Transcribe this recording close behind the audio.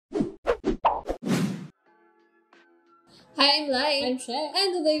Hi, I'm Lai. I'm She. And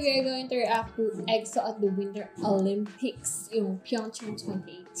today we are going to react to EXO at the Winter Olympics, yung PyeongChang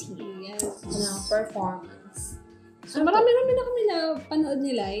 2018. Yes. Na performance. So, marami na kami na panood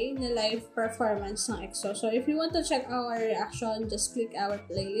nila na live performance ng EXO. So, if you want to check our reaction, just click our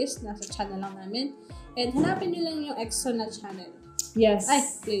playlist. Nasa channel lang namin. And hanapin nyo lang yung EXO na channel. Yes. Ay,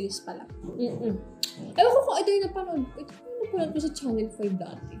 playlist pala. Ewan ko kung ito yung napanood. Ito yung napanood ko sa Channel 5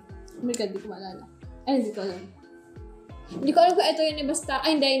 dati. Oh my God, di ko maalala. Ay, hindi ko alam. Hindi ko alam kung ito yun eh. Basta,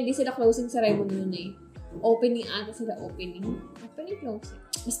 hindi sila closing ceremony yun eh. Opening ata sila, opening. Opening, closing.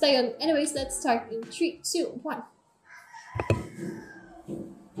 Basta yun. Anyways, let's start in 3, 2, 1.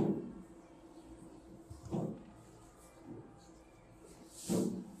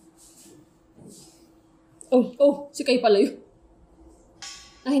 Oh, si Kai pala yun.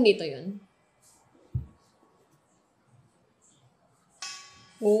 Hindi ito yun.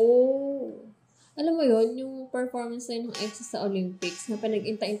 Oh. Alam mo yun, yung performance na yun ng EXO sa Olympics na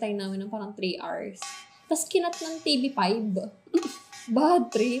pinag-intay-intay namin ng parang 3 hours. Tapos kinat ng TV5.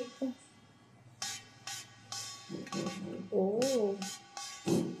 Bad trip. Oh.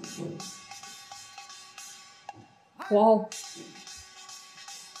 Wow.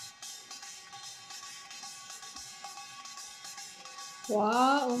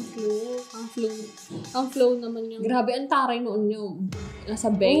 Wow, ang flow naman yung... Grabe, ang taray noon yung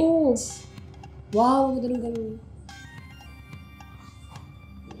nasa bench. Oh. Wow, ganun.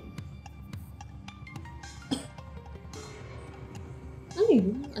 Ano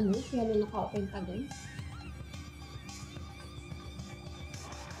yun? Kaya na naka-open tagay?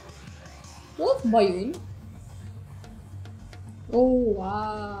 What ba yun? Oh,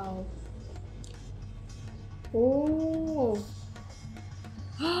 wow. Oh.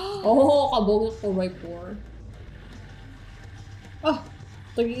 Oh, kabog ng 4x4.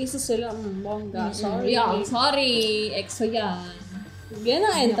 Tag-iisa sila. Bongga. Sorry. Yeah, sorry. EXO yan. Yan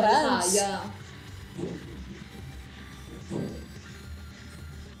ang entrance. Yeah.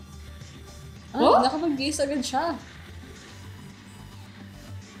 Nakapag-gaze agad siya.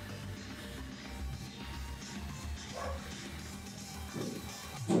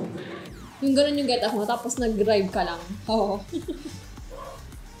 Yung ganun yung get up mo, tapos nag-drive ka lang. Oo.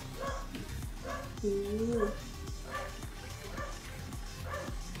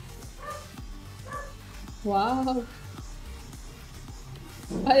 Wow.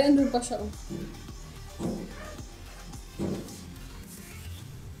 Ay, andun pa siya.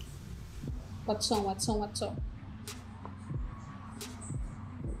 What song? Ano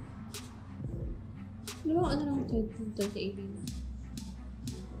ba, lang 2018?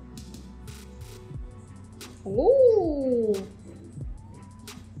 Oh!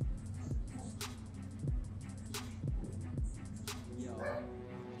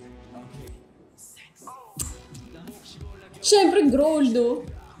 Siyempre, Grold, no?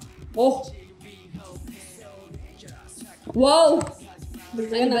 Oh! Wow!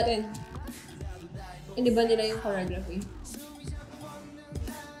 Bigyan natin. Hindi ba nila yung choreography?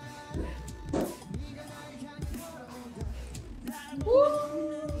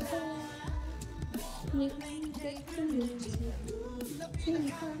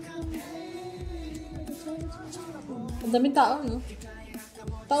 Ang daming tao, no?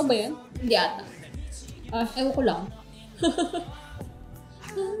 Tao ba yan? Hindi ata. Ewan ko lang.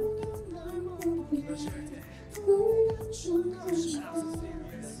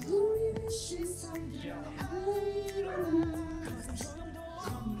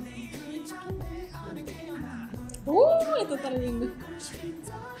 Ito talaga yung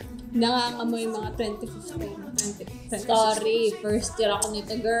nangangamoy mga 2015. Sorry, first year ako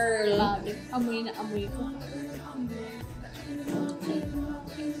nito, girl. Amoy na amoy ko.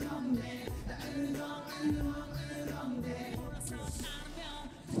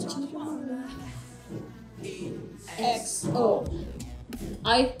 XO.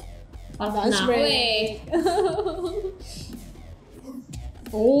 Ay, parang Dance na ako break.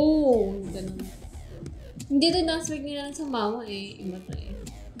 Oh, ganun. Hindi ito dance break nila sa mama eh. Iba to eh.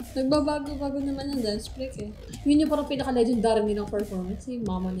 Nagbabago-bago naman ang dance break eh. Yun yung parang pinaka-legendary nilang performance. Yung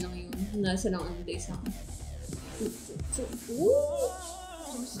mama nila ngayon. Nasa lang ang day sa akin. Oh.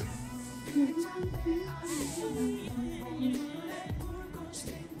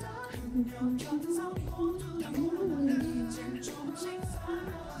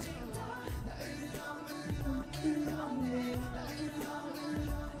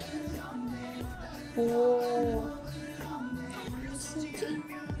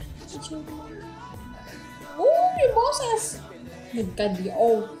 Oh, yung boses!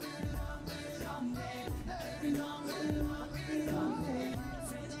 Nagka-D.O.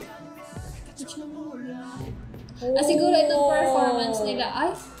 Siguro itong performance nila,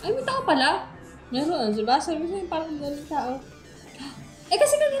 ay may tao pala. Meron, diba? Sabi mo parang galing tao.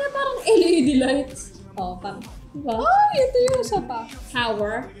 Kasi kanina parang LED lights. Parang. Diba? Ito yung isa pa.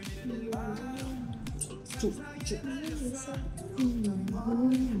 Power.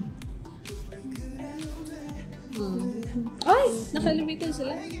 Ay! Nakalimitan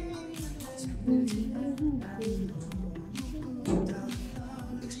sila.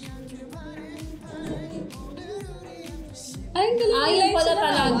 Ay, ang galing. Yun pala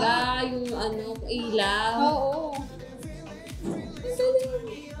talaga. Yung ilaw. Oo. Ang galing.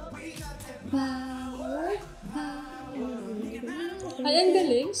 Ay, ang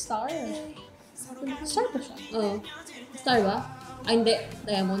galing. Star. Star ba siya? Star ba? Hindi.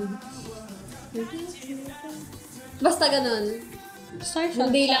 Diamond. Basta ganun. Star siya.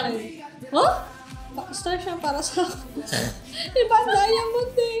 Hindi lang. Star siya para sa akin. Iba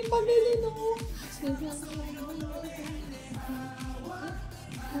diamond eh. Pag ganun ako.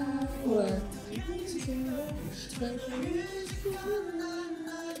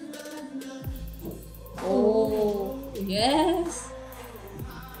 Yes.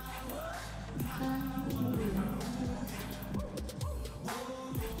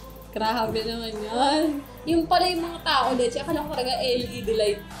 Grabe naman yan. Yung pala yung mga tao ulit. Akala ko talaga LED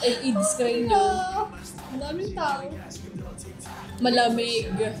light. LED screen yun. Ang daming tao.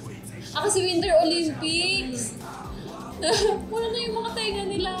 Malamig. Kasi Winter Olympics. Wala na yung mga tenga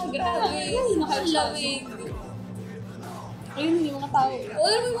nila. Grabe. Malamig. Ayun, yung mga tao.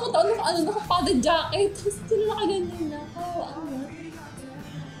 Wala na yung mga tao naka-padded jacket. Tapos sila nakaganyan na.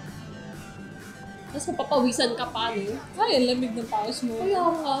 Tapos mapapawisan ka pa, no? Ay, ang lamig ng pawis mo. Kaya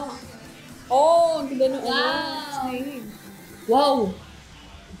nga. Ang ganda ng Wow!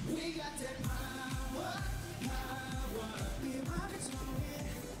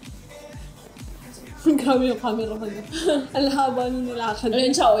 Grabe yung camera ko na. Ang haba nung nilakad.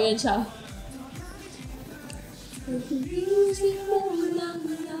 Ayan siya.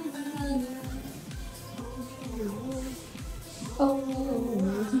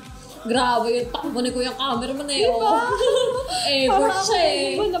 Grabe yung takbo ni Kuya cameraman eh. Diba? Effort siya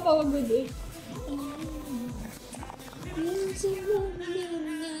eh. Parang ako napawagod eh.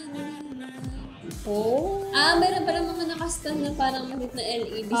 Meron pa mga nakastand na parang malit na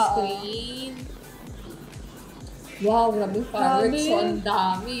LED screen. Wow, grabe yung fireworks. So, ang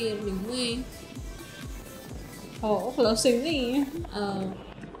dami. Rinig mo eh. Closing na eh.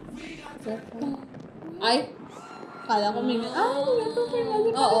 Ay? Kala ko may ito pala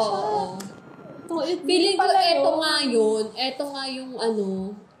siya. Feeling ko ito nga yung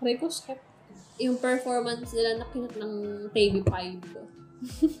Reiko step. yung performance nila na kinat ng TV5.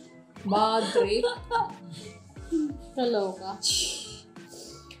 Bad trip. Kaloka.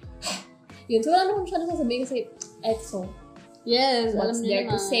 Yun, so wala naman siya nasasabihin kasi EXO. Yes, What's there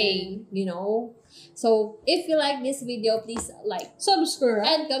to say, you know? So, if you like this video, please like, subscribe,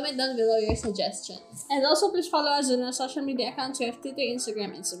 and comment down below your suggestions. And also, please follow us on our social media accounts. We have Twitter,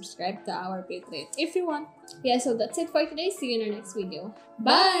 Instagram, and subscribe to our Patreon if you want. Yeah, so that's it for today. See you in our next video.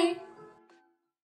 Bye!